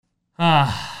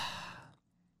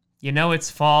You know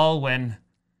it's fall when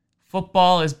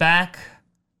football is back.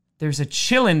 There's a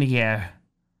chill in the air.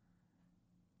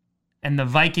 And the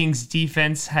Vikings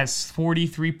defense has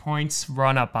 43 points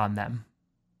run up on them.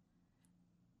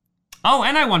 Oh,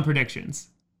 and I won predictions.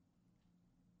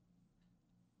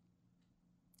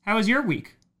 How was your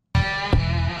week?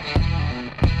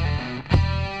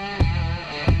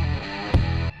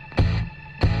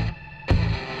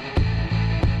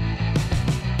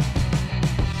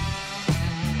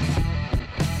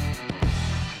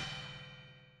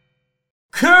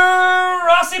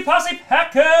 Crossy Posse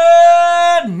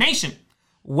Packer Nation.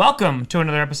 Welcome to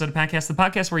another episode of Packcast, the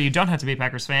podcast where you don't have to be a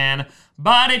Packers fan,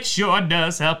 but it sure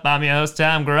does help. I'm your host,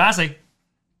 Tom Grassi.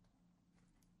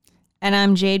 And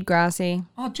I'm Jade Grassi.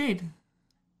 Oh, Jade.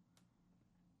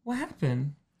 What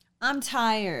happened? I'm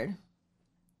tired.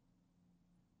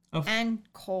 And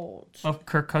cold. Of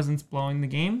Kirk Cousins blowing the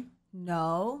game?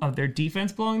 No. Of their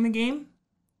defense blowing the game?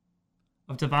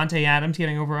 Of Devontae Adams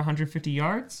getting over 150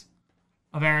 yards?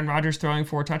 Of Aaron Rodgers throwing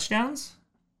 4 touchdowns?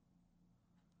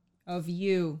 Of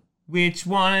you. Which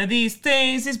one of these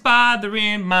things is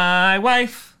bothering my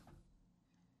wife?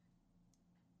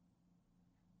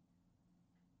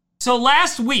 So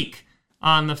last week,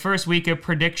 on the first week of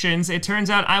predictions, it turns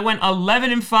out I went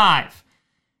 11-5.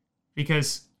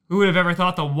 Because who would have ever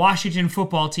thought the Washington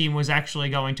football team was actually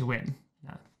going to win?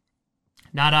 No,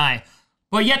 not I.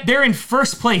 But yet they're in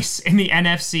first place in the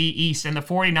NFC East, and the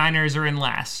 49ers are in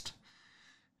last.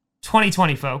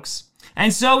 2020, folks.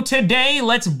 And so today,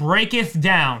 let's break it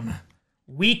down.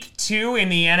 Week 2 in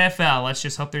the NFL. Let's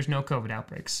just hope there's no COVID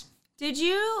outbreaks. Did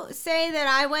you say that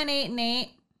I went 8-8?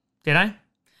 Did I?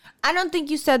 I don't think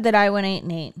you said that I went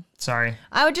 8-8. Sorry.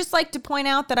 I would just like to point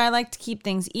out that I like to keep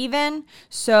things even.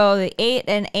 So the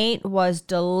 8-8 was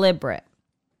deliberate.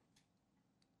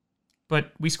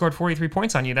 But we scored 43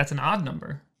 points on you. That's an odd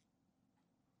number.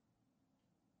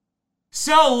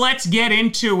 So let's get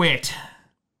into it.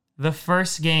 The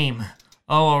first game.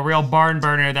 Oh, a real barn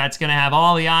burner that's going to have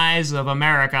all the eyes of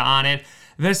America on it.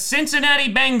 The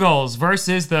Cincinnati Bengals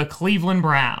versus the Cleveland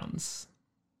Browns.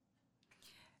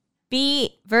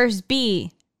 B versus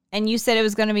B. And you said it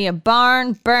was going to be a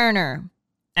barn burner.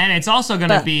 And it's also going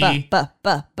to be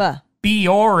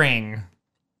boring.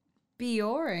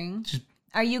 Boring?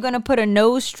 Are you going to put a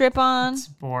nose strip on? It's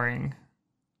boring.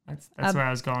 That's what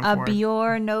I was going for. A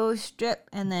Bior nose strip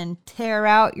and then tear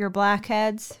out your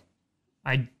blackheads?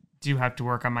 I do have to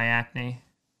work on my acne.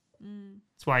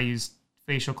 That's why I use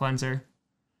facial cleanser.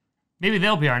 Maybe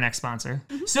they'll be our next sponsor.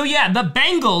 Mm-hmm. So yeah, the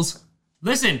Bengals,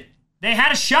 listen, they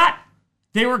had a shot.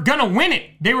 They were going to win it.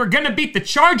 They were going to beat the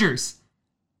Chargers.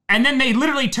 And then they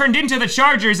literally turned into the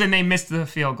Chargers and they missed the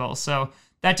field goal. So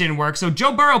that didn't work. So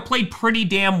Joe Burrow played pretty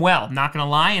damn well, not going to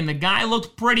lie. And the guy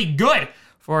looked pretty good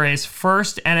for his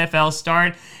first NFL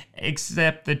start,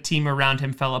 except the team around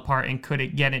him fell apart and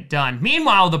couldn't get it done.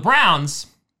 Meanwhile, the Browns,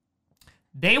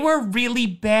 they were really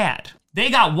bad.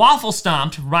 They got waffle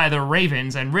stomped by the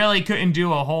Ravens and really couldn't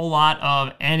do a whole lot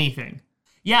of anything.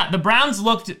 Yeah, the Browns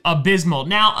looked abysmal.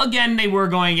 Now, again, they were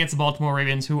going against the Baltimore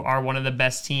Ravens, who are one of the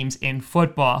best teams in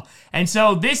football. And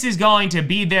so this is going to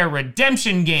be their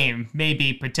redemption game,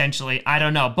 maybe, potentially. I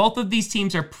don't know. Both of these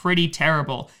teams are pretty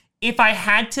terrible. If I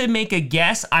had to make a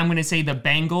guess, I'm going to say the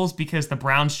Bengals because the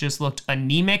Browns just looked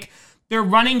anemic. Their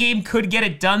running game could get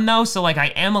it done, though, so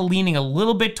I am leaning a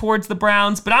little bit towards the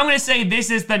Browns. But I'm going to say this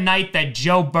is the night that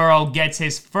Joe Burrow gets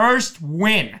his first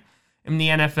win in the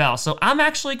NFL. So I'm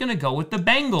actually going to go with the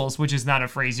Bengals, which is not a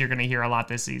phrase you're going to hear a lot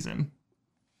this season.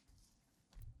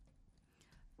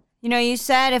 You know, you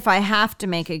said if I have to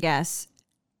make a guess,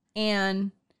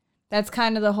 and that's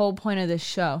kind of the whole point of this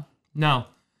show. No.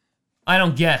 I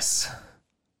don't guess.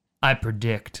 I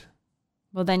predict.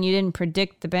 Well, then you didn't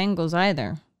predict the Bengals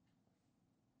either.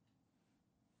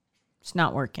 It's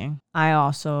not working. I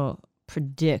also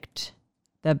predict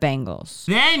the Bengals.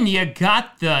 Then you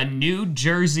got the New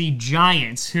Jersey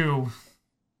Giants, who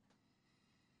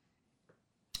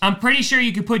I'm pretty sure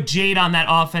you could put Jade on that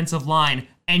offensive line,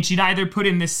 and she'd either put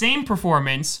in the same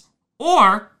performance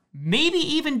or maybe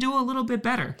even do a little bit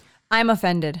better. I'm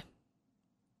offended.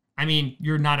 I mean,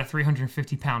 you're not a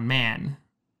 350-pound man.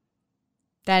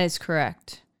 That is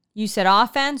correct. You said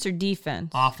offense or defense?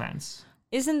 Offense.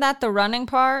 Isn't that the running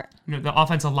part? No, the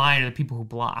offensive line are the people who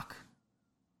block.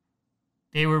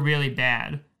 They were really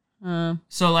bad.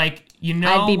 So, you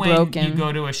know when broken. You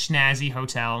go to a schnazzy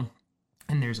hotel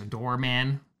and there's a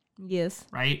doorman? Yes.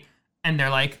 Right? And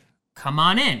they're like, come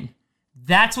on in.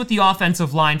 That's what the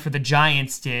offensive line for the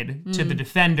Giants did to the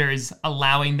defenders,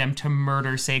 allowing them to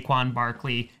murder Saquon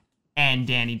Barkley and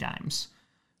Danny Dimes.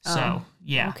 So,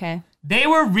 yeah. Okay. They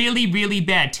were really, really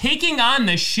bad, taking on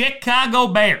the Chicago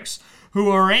Bears, who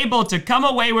were able to come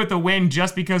away with a win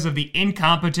just because of the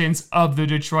incompetence of the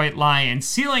Detroit Lions,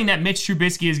 sealing that Mitch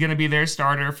Trubisky is going to be their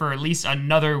starter for at least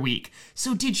another week.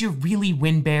 So did you really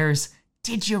win, Bears?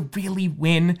 Did you really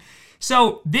win?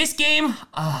 So this game,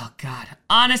 oh God,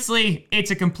 honestly, it's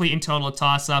a complete and total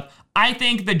toss-up. I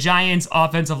think the Giants'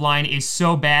 offensive line is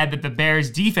so bad that the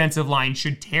Bears' defensive line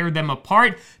should tear them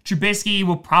apart. Trubisky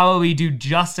will probably do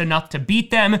just enough to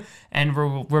beat them and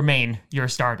will remain your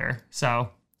starter.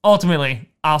 So ultimately,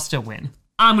 I'll still win.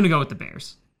 I'm going to go with the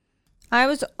Bears. I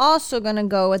was also going to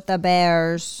go with the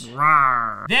Bears.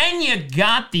 Rawr. Then you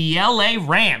got the LA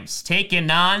Rams taking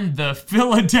on the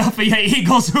Philadelphia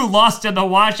Eagles, who lost to the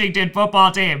Washington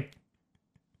football team.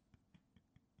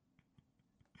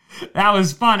 That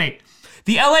was funny.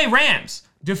 The LA Rams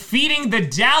defeating the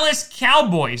Dallas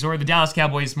Cowboys, or the Dallas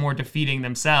Cowboys more defeating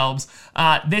themselves,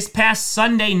 this past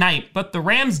Sunday night. But the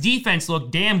Rams defense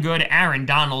looked damn good. Aaron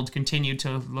Donald continued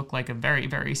to look like a very,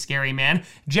 very scary man.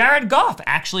 Jared Goff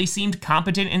actually seemed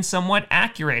competent and somewhat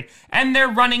accurate. And their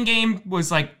running game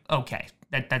was like, okay,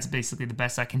 that's basically the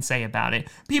best I can say about it.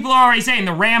 People are already saying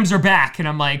the Rams are back. And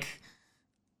I'm like,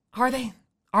 are they?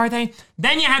 Are they?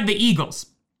 Then you have the Eagles,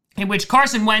 in which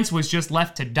Carson Wentz was just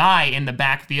left to die in the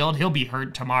backfield. He'll be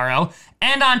hurt tomorrow.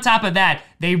 And on top of that,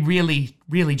 they really,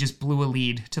 really just blew a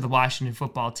lead to the Washington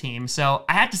football team. So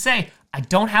I have to say, I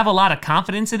don't have a lot of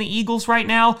confidence in the Eagles right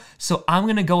now, so I'm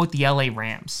going to go with the LA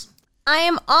Rams. I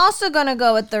am also going to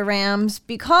go with the Rams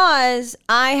because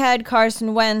I had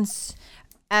Carson Wentz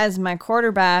as my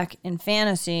quarterback in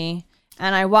fantasy,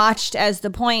 and I watched as the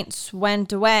points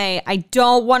went away. I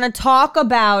don't want to talk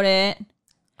about it.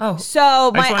 Oh,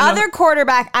 so my other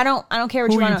quarterback, I don't care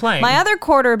what you want to know. My other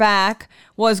quarterback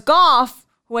was Goff,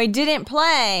 who I didn't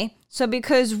play. So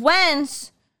because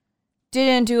Wentz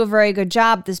didn't do a very good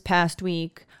job this past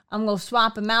week, I'm going to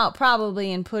swap him out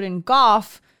probably and put in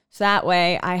Goff. So that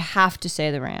way I have to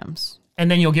say the Rams. And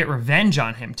then you'll get revenge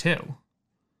on him too,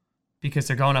 because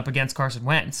they're going up against Carson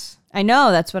Wentz. I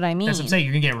know, that's what I mean. That's what I'm saying.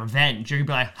 You're going to get revenge. You're going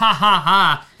to be like, ha, ha,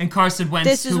 ha. And Carson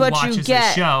Wentz, who watches the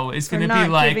show, is going to be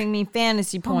like, giving me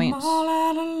fantasy points. I'm all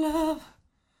out of love.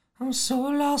 I'm so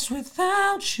lost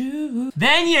without you.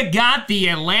 Then you got the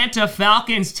Atlanta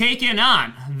Falcons taking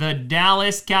on the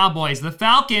Dallas Cowboys. The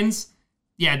Falcons,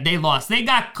 yeah, they lost. They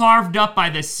got carved up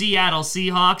by the Seattle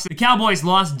Seahawks. The Cowboys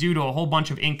lost due to a whole bunch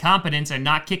of incompetence and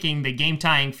not kicking the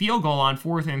game-tying field goal on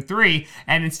 4th and 3,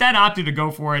 and instead opted to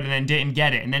go for it and then didn't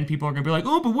get it. And then people are going to be like,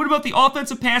 oh, but what about the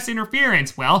offensive pass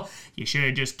interference? Well, you should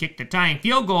have just kicked the tying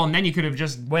field goal, and then you could have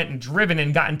just went and driven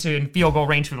and gotten to field goal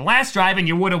range for the last drive, and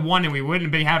you would have won, and we wouldn't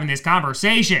have been having this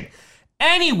conversation.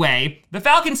 Anyway, the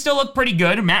Falcons still look pretty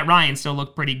good. Matt Ryan still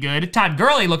looked pretty good. Todd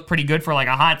Gurley looked pretty good for like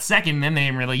a hot second, and then they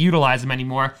didn't really utilize him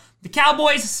anymore. The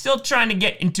Cowboys still trying to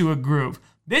get into a groove.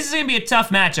 This is going to be a tough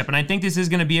matchup, and I think this is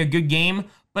going to be a good game,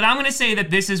 but I'm going to say that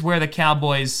this is where the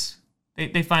Cowboys,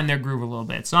 they find their groove a little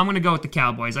bit. So I'm going to go with the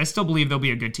Cowboys. I still believe they'll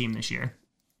be a good team this year.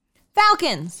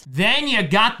 Falcons. Then you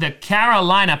got the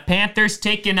Carolina Panthers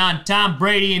taking on Tom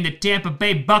Brady and the Tampa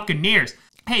Bay Buccaneers.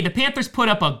 Hey, the Panthers put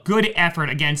up a good effort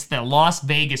against the Las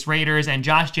Vegas Raiders, and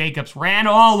Josh Jacobs ran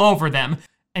all over them.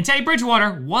 And Teddy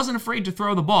Bridgewater wasn't afraid to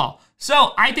throw the ball.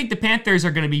 So I think the Panthers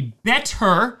are going to be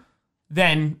better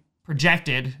than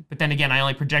projected. But then again, I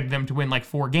only projected them to win like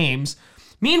 4 games.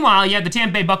 Meanwhile, you have the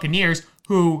Tampa Bay Buccaneers,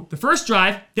 who the first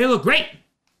drive, they look great.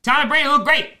 Tom Brady looked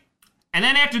great. And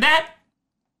then after that,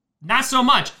 not so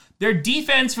much. Their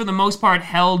defense, for the most part,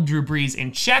 held Drew Brees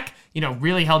in check.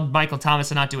 Really held Michael Thomas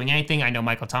to not doing anything. I know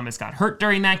Michael Thomas got hurt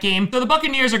during that game. So the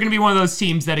Buccaneers are going to be one of those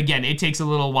teams that, again, it takes a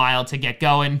little while to get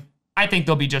going. I think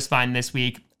they'll be just fine this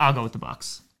week. I'll go with the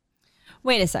Bucs.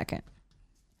 Wait a second.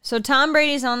 So Tom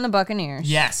Brady's on the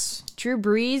Buccaneers. Yes. Drew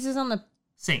Brees is on the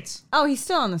Saints. Oh, he's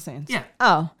still on the Saints. Yeah.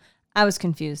 Oh, I was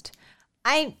confused.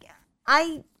 I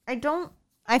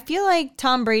feel like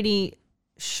Tom Brady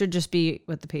should just be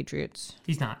with the Patriots.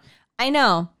 He's not. I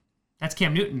know. That's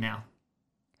Cam Newton now.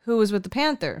 Who was with the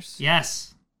Panthers.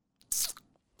 Yes.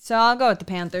 So I'll go with the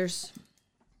Panthers.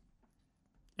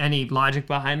 Any logic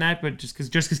behind that? But just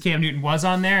because Cam Newton was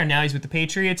on there and now he's with the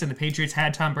Patriots and the Patriots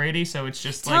had Tom Brady, so it's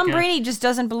just Tom Brady just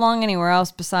doesn't belong anywhere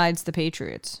else besides the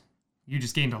Patriots. You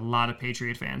just gained a lot of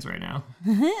Patriot fans right now.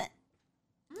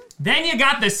 Then you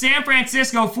got the San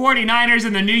Francisco 49ers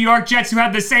and the New York Jets, who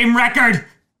have the same record.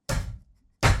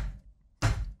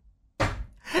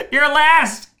 You're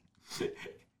last.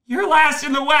 You're last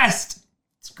in the West.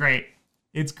 It's great.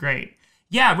 It's great.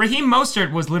 Yeah, Raheem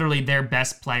Mostert was literally their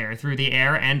best player through the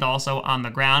air and also on the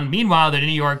ground. Meanwhile, the New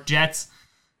York Jets,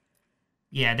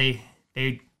 yeah,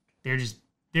 they're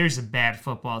there's a bad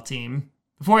football team.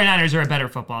 The 49ers are a better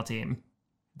football team.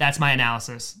 That's my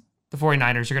analysis. The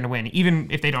 49ers are going to win, even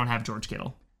if they don't have George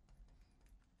Kittle.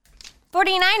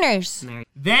 49ers.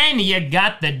 Then you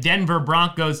got the Denver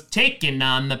Broncos taking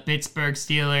on the Pittsburgh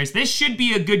Steelers. This should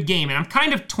be a good game, and I'm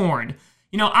kind of torn.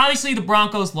 You know, obviously the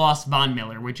Broncos lost Von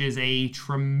Miller, which is a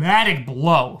traumatic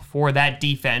blow for that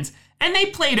defense. And they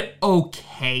played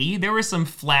okay. There were some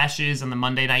flashes in the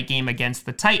Monday night game against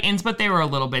the Titans, but they were a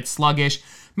little bit sluggish.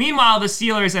 Meanwhile, the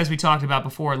Steelers, as we talked about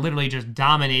before, literally just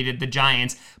dominated the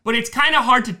Giants. But it's kind of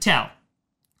hard to tell.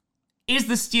 Is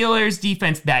the Steelers'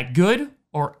 defense that good,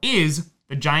 or is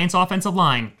the Giants' offensive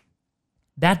line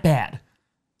that bad?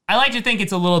 I like to think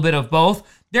it's a little bit of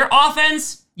both. Their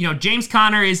offense, you know, James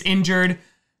Conner is injured.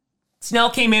 Snell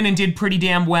came in and did pretty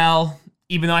damn well,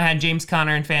 even though I had James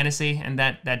Conner in fantasy, and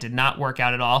that did not work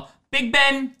out at all. Big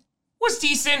Ben was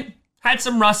decent, had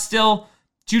some rust still.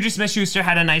 Juju Smith-Schuster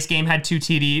had a nice game, had 2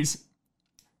 TDs.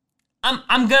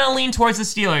 I'm going to lean towards the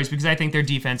Steelers because I think their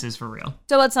defense is for real.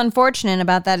 So what's unfortunate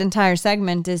about that entire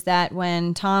segment is that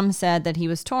when Tom said that he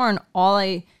was torn, all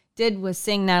I did was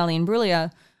sing Natalie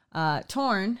Imbruglia,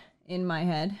 Torn, in my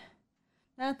head.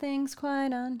 Nothing's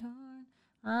quite undone.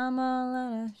 I'm all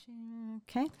out of shit.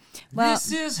 Okay. Well,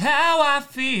 this is how I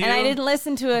feel. And I didn't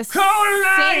listen to a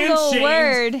single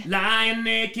word lying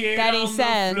naked that he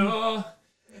said. The floor.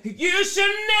 You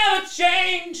should never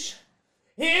change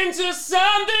into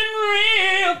something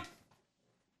real.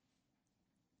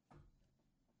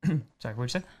 Sorry, what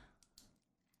did you say?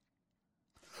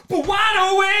 But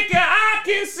wide awake, I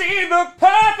can see the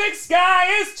perfect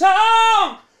sky is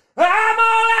torn. I'm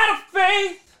all out of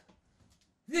faith.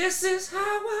 This is how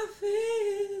I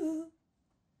feel.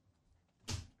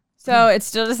 So it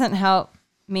still doesn't help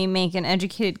me make an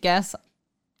educated guess.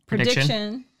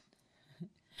 Prediction.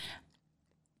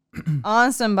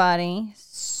 On somebody.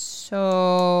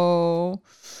 So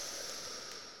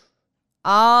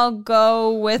I'll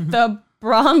go with the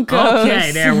Broncos.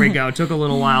 Okay, there we go. Took a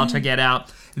little while to get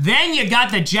out. Then you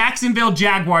got the Jacksonville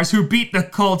Jaguars, who beat the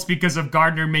Colts because of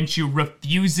Gardner Minshew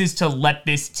refuses to let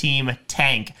this team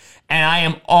tank. And I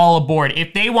am all aboard.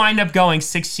 If they wind up going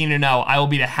 16-0, I will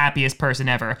be the happiest person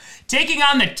ever. Taking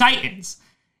on the Titans.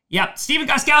 Yep, Stephen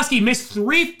Gostkowski missed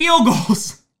 3 field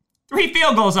goals. 3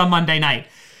 field goals on Monday night.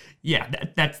 Yeah,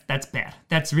 that's bad.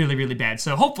 That's really, really bad.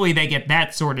 So hopefully they get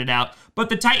that sorted out. But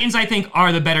the Titans, I think,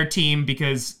 are the better team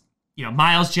because, you know,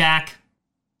 Myles Jack,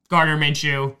 Gardner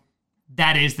Minshew,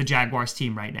 that is the Jaguars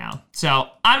team right now. So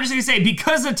I'm just going to say,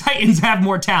 because the Titans have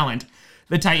more talent,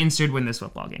 the Titans should win this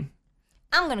football game.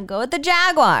 I'm going to go with the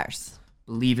Jaguars.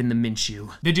 Believe in the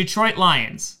Minshew. The Detroit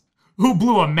Lions, who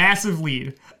blew a massive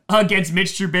lead against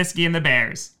Mitch Trubisky and the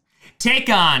Bears, take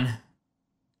on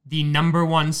the number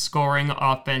 1 scoring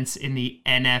offense in the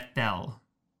NFL,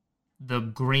 the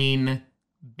Green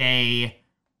Bay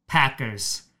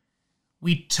Packers.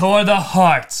 We tore the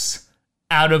hearts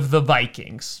out of the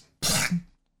Vikings.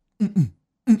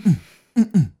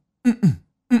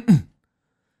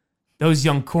 Those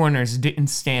young corners didn't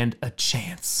stand a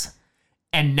chance.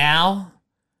 And now,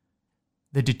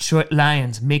 the Detroit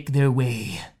Lions make their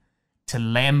way to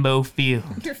Lambeau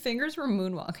Field. Your fingers were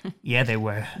moonwalking. Yeah, they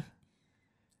were.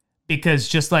 Because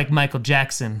just like Michael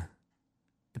Jackson,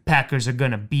 the Packers are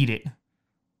gonna beat it.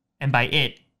 And by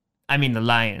it, I mean the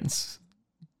Lions.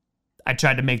 I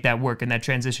tried to make that work, and that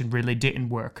transition really didn't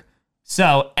work.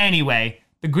 So, anyway,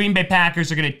 the Green Bay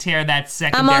Packers are going to tear that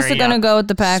secondary I'm also going to go with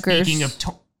the Packers. Speaking of...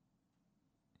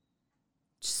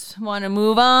 Just want to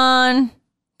move on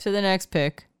to the next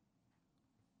pick.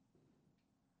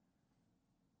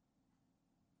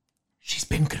 She's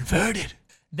been converted.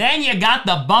 Then you got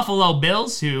the Buffalo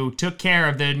Bills, who took care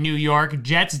of the New York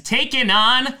Jets, taking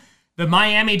on the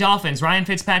Miami Dolphins. Ryan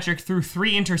Fitzpatrick threw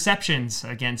 3 interceptions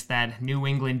against that New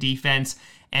England defense.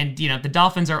 And, you know, the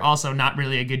Dolphins are also not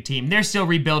really a good team. They're still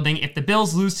rebuilding. If the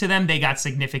Bills lose to them, they got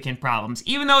significant problems.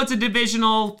 Even though it's a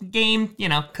divisional game, you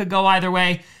know, could go either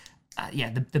way.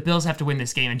 The Bills have to win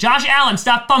this game. And Josh Allen,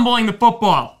 stop fumbling the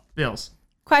football. Bills.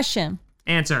 Question.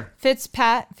 Answer. Fitz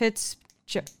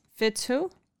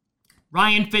who?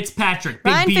 Ryan Fitzpatrick.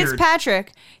 Big Ryan beard.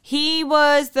 Fitzpatrick. He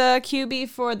was the QB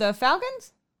for the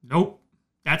Falcons? Nope.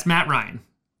 That's Matt Ryan.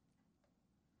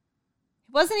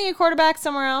 Wasn't he a quarterback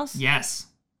somewhere else? Yes.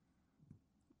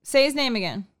 Say his name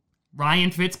again.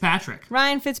 Ryan Fitzpatrick.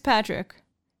 Ryan Fitzpatrick.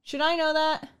 Should I know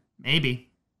that? Maybe.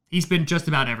 He's been just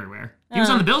about everywhere. He was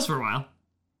on the Bills for a while.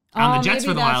 On the Jets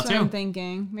for a while, too. That's what I'm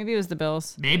thinking. Maybe it was the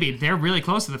Bills. Maybe. They're really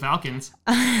close to the Falcons.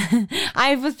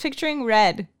 I was picturing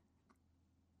red.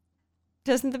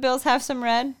 Doesn't the Bills have some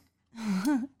red?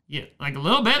 Yeah, like a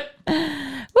little bit.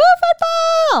 Woo,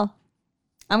 football!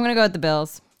 I'm going to go with the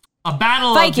Bills. A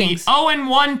battle Vikings. Of the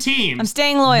 0-1 teams. I'm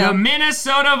staying loyal. The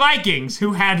Minnesota Vikings,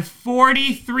 who had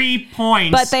 43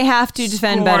 points. But they have to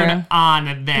defend better. On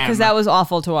them. Because that was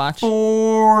awful to watch.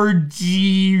 40.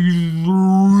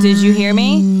 Did you hear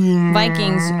me?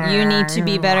 Vikings, you need to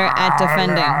be better at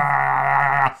defending.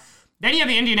 Then you have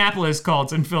the Indianapolis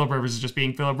Colts, and Phillip Rivers is just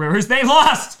being Phillip Rivers. They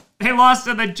lost. They lost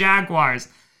to the Jaguars.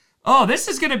 Oh, this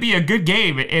is going to be a good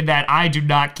game in that I do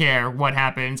not care what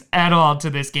happens at all to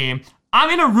this game. I'm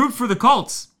going to root for the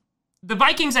Colts. The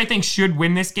Vikings, I think, should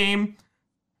win this game.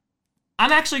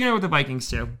 I'm actually going to go with the Vikings,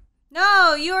 too.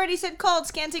 No, you already said Colts.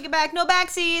 Can't take it back. No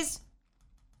backsies.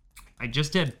 I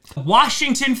just did.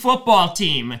 Washington football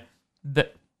team,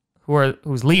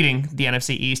 who's leading the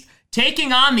NFC East,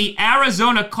 taking on the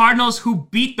Arizona Cardinals, who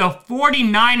beat the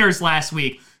 49ers last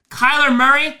week. Kyler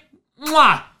Murray,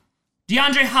 mwah.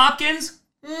 DeAndre Hopkins,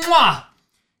 mwah.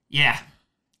 Yeah.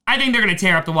 I think they're going to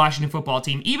tear up the Washington football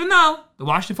team, even though the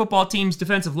Washington football team's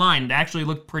defensive line actually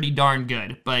looked pretty darn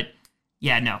good. But,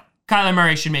 yeah, no. Kyler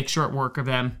Murray should make short work of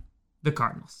them, the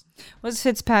Cardinals. Was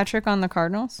Fitzpatrick on the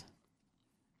Cardinals?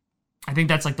 I think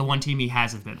that's like the one team he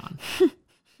hasn't been on.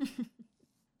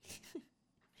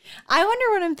 I wonder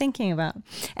what I'm thinking about.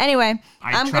 Anyway,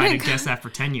 I'm trying to guess that for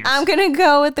 10 years. I'm going to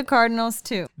go with the Cardinals,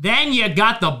 too. Then you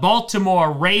got the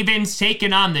Baltimore Ravens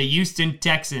taking on the Houston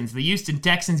Texans. The Houston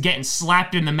Texans getting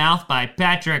slapped in the mouth by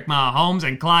Patrick Mahomes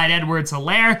and Clyde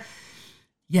Edwards-Helaire.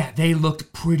 Yeah, they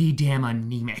looked pretty damn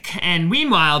anemic. And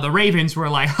meanwhile, the Ravens were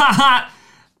like, ha-ha,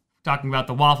 talking about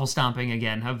the waffle stomping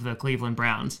again of the Cleveland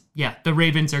Browns. Yeah, the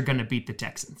Ravens are going to beat the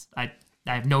Texans. I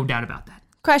have no doubt about that.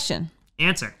 Question.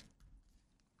 Answer.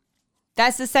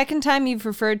 That's the second time you've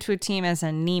referred to a team as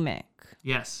anemic.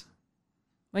 Yes.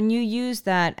 When you use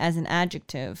that as an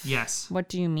adjective, yes. What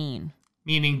do you mean?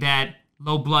 Meaning that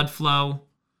low blood flow,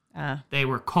 they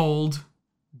were cold,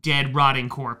 dead, rotting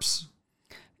corpse.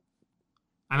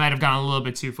 I might have gone a little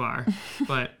bit too far,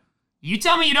 but you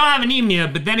tell me you don't have anemia,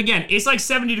 but then again, it's like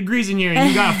 70 degrees in here and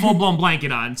you got a full-blown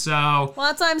blanket on, so... Well,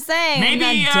 that's what I'm saying.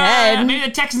 Maybe, maybe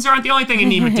the Texans aren't the only thing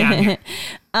anemic down here.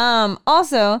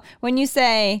 Also, when you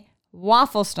say...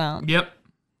 waffle stomp. Yep.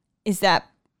 Is that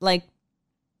like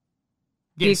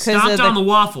get stomped on the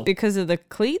waffle because of the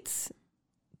cleats?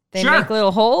 They sure. Make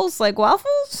little holes like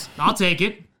waffles? I'll take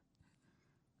it.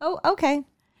 Oh, okay.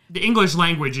 The English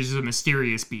language is a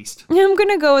mysterious beast. I'm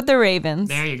gonna go with the Ravens.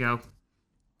 There you go.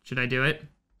 Should I do it?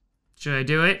 Should I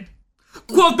do it?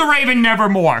 Quote the Raven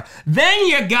nevermore. Then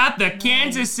you got the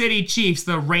Kansas City Chiefs,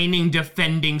 the reigning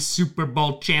defending Super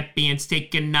Bowl champions,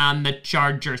 taking on the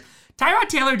Chargers. Tyrod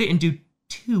Taylor didn't do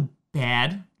too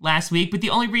bad last week, but the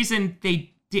only reason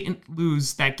they didn't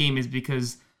lose that game is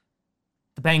because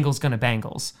the Bengals gonna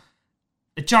Bengals.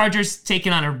 The Chargers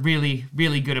taking on a really,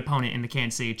 really good opponent in the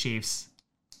Kansas City Chiefs.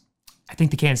 I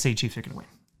think the Kansas City Chiefs are gonna win.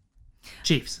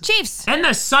 Chiefs. And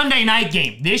the Sunday night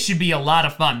game. This should be a lot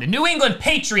of fun. The New England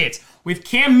Patriots with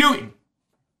Cam Newton.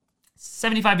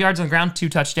 75 yards on the ground, 2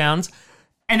 touchdowns.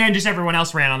 And then just everyone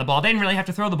else ran on the ball. They didn't really have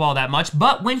to throw the ball that much.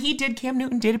 But when he did, Cam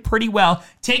Newton did it pretty well.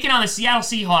 Taking on the Seattle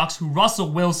Seahawks, who Russell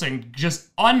Wilson just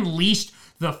unleashed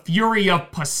the fury of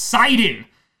Poseidon.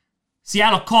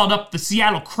 Seattle called up the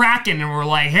Seattle Kraken and were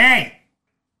like, hey,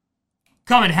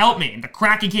 come and help me. And the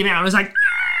Kraken came out and was like,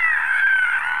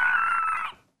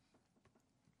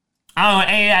 I don't know what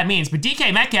any of that means, but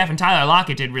DK Metcalf and Tyler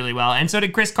Lockett did really well, and so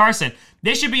did Chris Carson.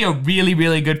 This should be a really,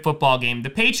 really good football game. The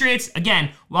Patriots,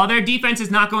 again, while their defense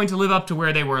is not going to live up to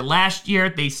where they were last year,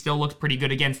 they still looked pretty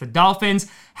good against the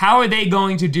Dolphins. How are they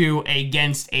going to do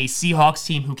against a Seahawks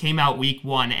team who came out week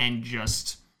 1 and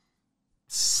just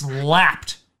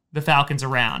slapped the Falcons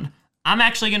around? I'm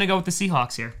actually going to go with the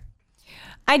Seahawks here.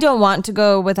 I don't want to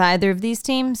go with either of these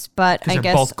teams, but I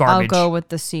guess I'll go with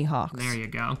the Seahawks. There you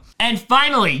go. And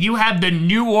finally, you have the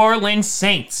New Orleans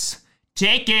Saints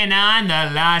taking on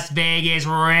the Las Vegas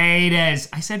Raiders.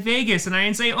 I said Vegas and I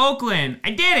didn't say Oakland.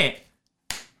 I did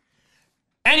it.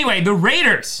 Anyway, the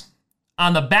Raiders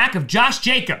on the back of Josh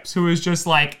Jacobs, who was just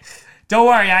like, don't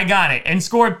worry, I got it, and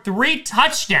scored 3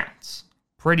 touchdowns.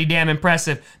 Pretty damn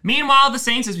impressive. Meanwhile, the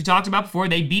Saints, as we talked about before,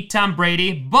 they beat Tom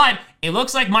Brady, but it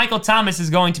looks like Michael Thomas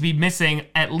is going to be missing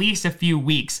at least a few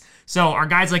weeks. So are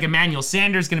guys like Emmanuel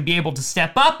Sanders going to be able to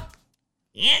step up?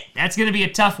 Yeah, that's going to be a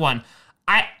tough one.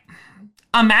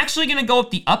 I'm actually going to go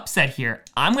with the upset here.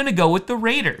 I'm going to go with the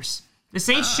Raiders. The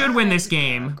Saints should win this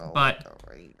game, but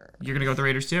you're going to go with the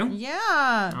Raiders too?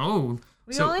 Yeah. Oh.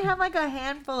 We only have like a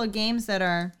handful of games that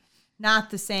are not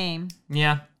the same.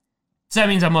 Yeah. So that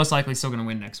means I'm most likely still going to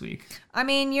win next week. I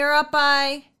mean, you're up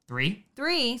by... 3?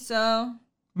 3, so...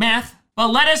 Math. But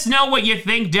let us know what you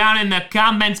think down in the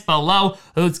comments below.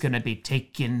 Who's going to be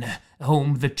taking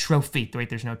home the trophy? Wait,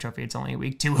 there's no trophy. It's only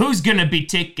week 2. Who's gonna be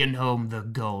taking home the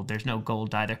gold? There's no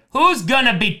gold either. Who's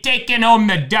gonna be taking home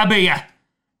the W?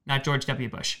 Not George W.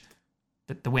 Bush.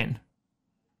 The win.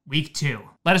 Week 2.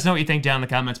 Let us know what you think down in the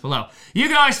comments below. You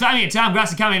can always find me at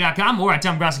TomGrossiComedy.com or at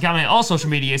TomGrossiComedy on all social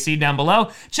media see down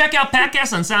below. Check out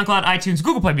podcasts on SoundCloud, iTunes,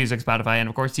 Google Play Music, Spotify, and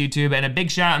of course YouTube. And a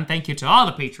big shout out and thank you to all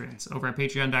the patrons over at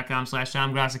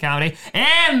patreon.com/TomGrossiComedy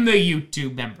and the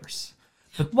YouTube members.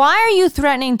 Why are you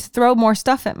threatening to throw more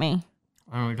stuff at me?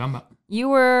 I don't know what you're talking about. You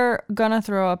were gonna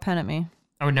throw a pen at me.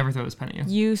 I would never throw this pen at you.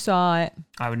 You saw it.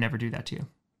 I would never do that to you.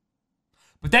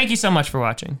 But thank you so much for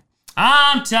watching.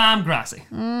 I'm Tom Grossi.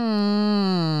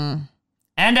 And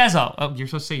as all, oh, you're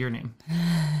supposed to say your name.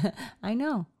 I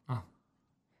know. Oh.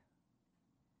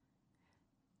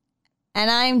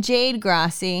 And I'm Jade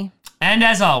Grossi. And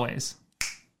as always.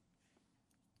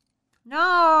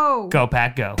 No. Go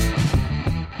Pack Go.